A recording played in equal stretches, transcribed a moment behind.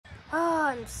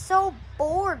I'm so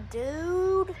bored,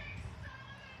 dude.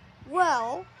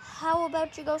 Well, how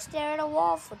about you go stare at a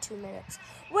wall for 2 minutes?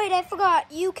 Wait, I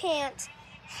forgot. You can't.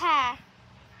 Ha.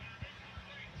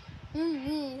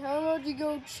 How about you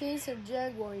go chase a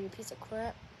jaguar, you piece of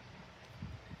crap?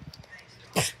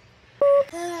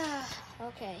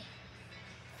 Okay.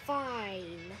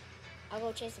 Fine. I'll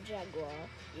go chase a jaguar.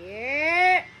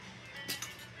 Yeah.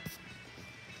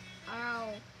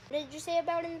 Ow. What did you say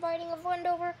about inviting a friend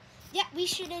over? Yeah, we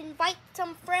should invite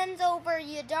some friends over,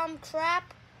 you dumb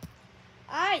crap.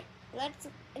 Alright, let's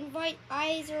invite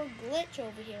Eyes or Glitch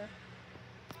over here.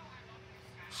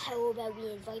 How about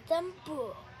we invite them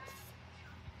both?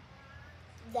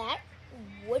 That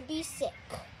would be sick.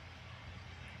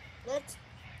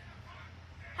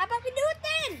 How about we do it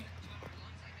then?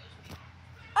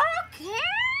 Okay.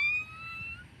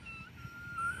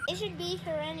 It should be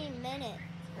here any minute,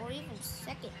 or even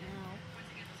second now.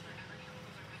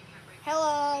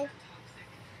 Hello.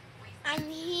 I'm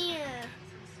here.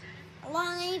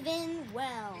 Alive and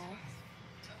well.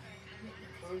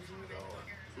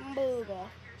 Booga.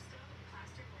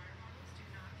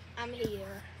 I'm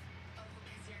here.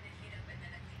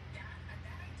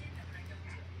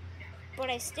 But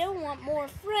I still want more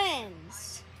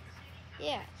friends.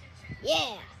 Yeah.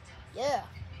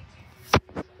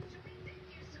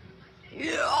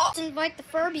 Let's invite the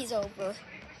Furbies over.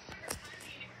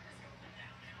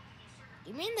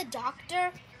 You mean the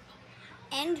doctor?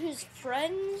 And his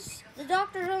friends? The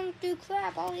doctor don't do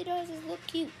crap. All he does is look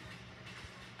cute.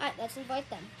 Alright, let's invite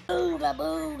them.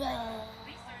 Booga.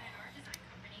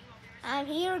 I'm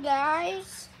here,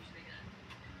 guys.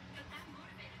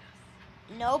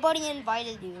 Nobody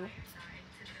invited you.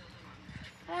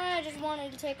 I just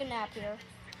wanted to take a nap here.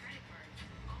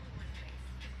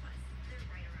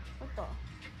 What the?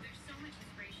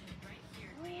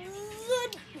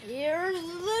 Here's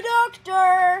the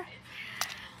doctor.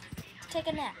 Take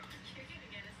a nap.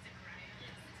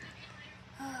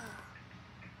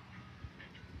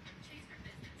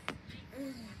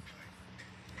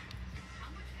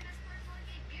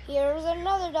 Here's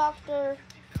another doctor.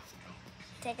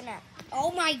 Take a nap.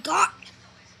 Oh my God!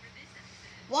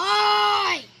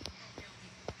 Why?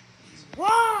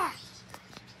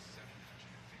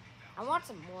 I want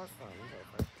some more friends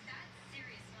over.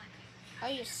 Are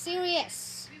you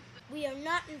serious? We are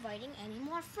not inviting any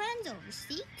more friends over,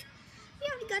 Seek. We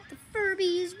already got the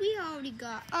Furbies. We already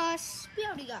got us. We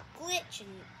already got Glitch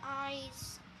and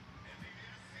Eyes.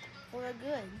 We're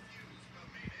good.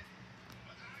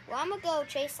 Well, I'm gonna go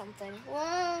chase something.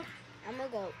 Whoa. I'm gonna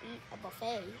go eat a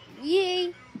buffet.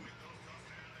 Yay.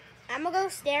 I'm gonna go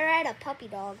stare at a puppy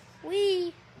dog.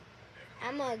 Wee.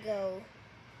 I'm gonna go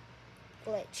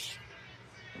Glitch.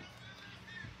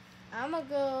 I'm gonna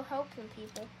go help some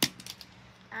people.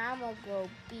 I'm gonna go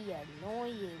be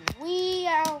annoying.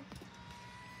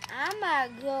 I'm gonna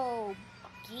go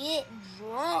get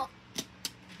drunk.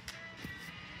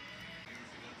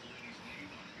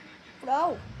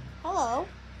 Oh, hello.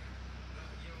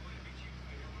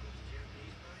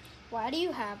 Why do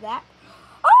you have that?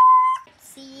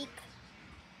 Seek.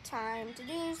 Time to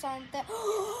do something.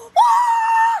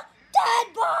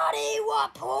 Dead body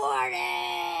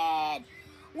reported.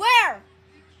 Where?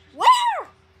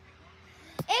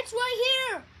 It's right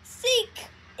here. Seek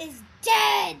is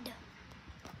dead.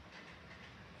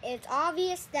 It's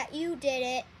obvious that you did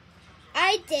it.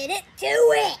 I didn't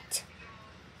do it.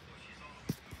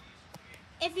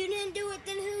 If you didn't do it,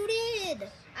 then who did?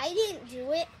 I didn't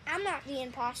do it. I'm not the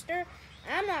imposter.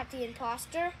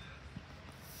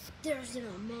 There's an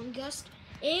Amungus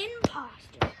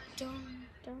imposter. Dun,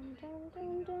 dun, dun,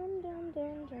 dun, dun, dun,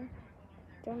 dun, dun.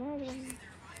 Dun, dun, dun.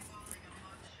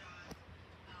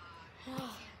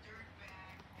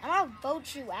 I'm gonna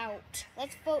vote you out.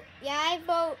 Let's vote. Yeah, I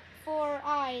vote for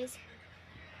Eyes.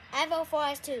 I vote for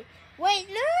Eyes too. Wait,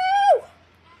 no!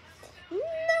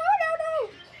 No!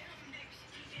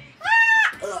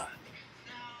 Ah!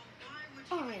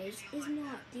 Eyes is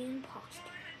not the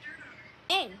imposter.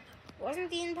 Hey, wasn't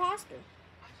the imposter.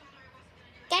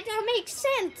 That don't make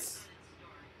sense.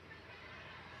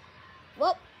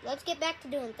 Well, let's get back to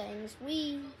doing things.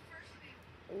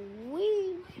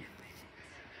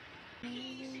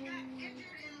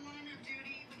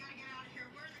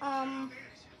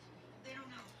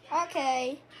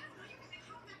 Okay.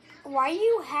 Why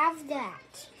you have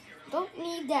that? Don't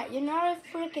need that. You're not a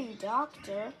freaking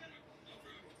doctor.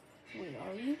 Where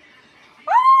are you?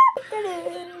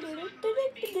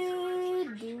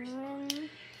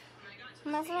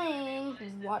 My thing.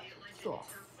 What the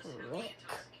frick?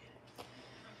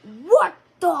 What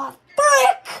the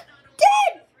frick?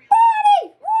 Dead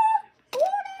body!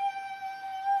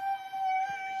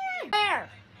 Where?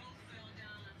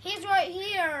 He's right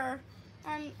here.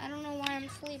 I don't know why I'm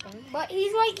sleeping, but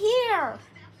he's right here.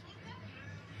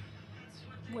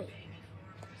 Wait,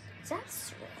 is that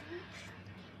syringe?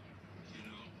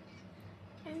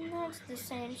 And that's the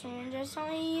same syringe I saw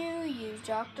you use,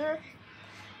 Doctor.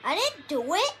 I didn't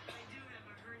do it.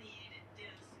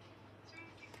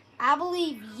 I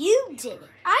believe you did it.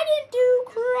 I didn't do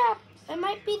crap. It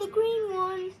might be the green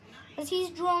one, because he's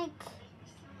drunk.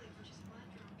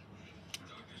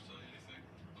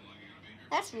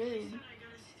 That's rude.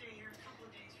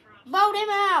 Vote him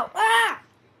out. Ah!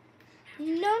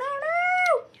 No.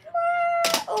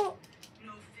 Ah! Oh.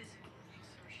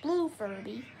 Blue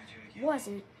Furby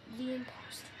wasn't the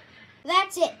imposter.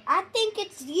 That's it. I think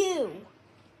it's you.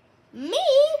 Me?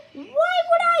 Why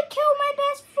would I kill my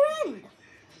best friend?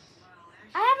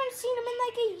 I haven't seen him in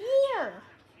like a year.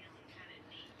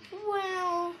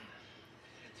 Well,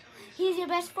 he's your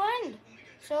best friend,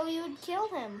 so you would kill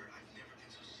him.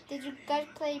 Did you guys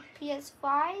play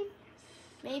PS5?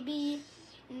 Maybe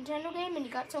Nintendo game, and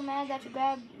you got so mad that you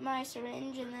grabbed my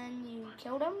syringe and then you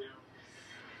killed him?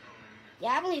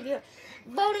 Yeah, I believe you.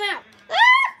 Vote him out. Ah!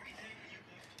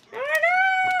 Oh,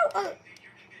 no!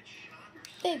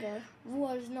 Figure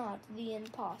was not the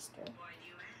imposter.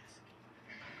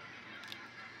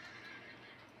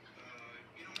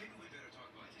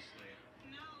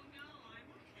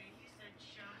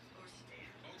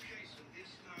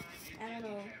 I don't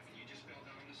know.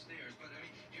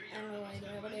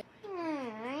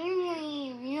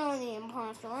 You're the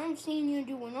imposter. I've seen you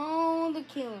doing all the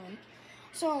killing.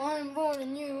 So I'm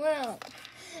voting you out.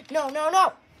 No.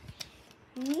 No!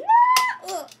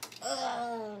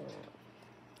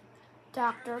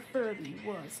 Dr. Furby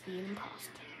was the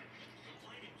imposter.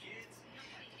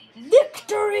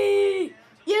 Victory!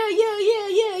 Yeah!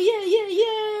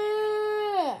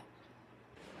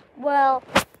 Well,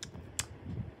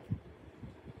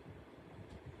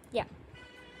 yeah.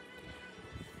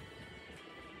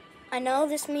 I know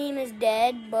this meme is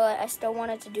dead, but I still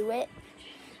wanted to do it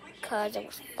because it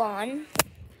was fun.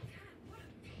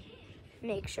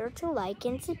 Make sure to like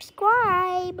and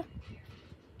subscribe.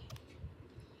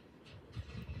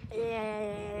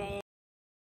 Yeah.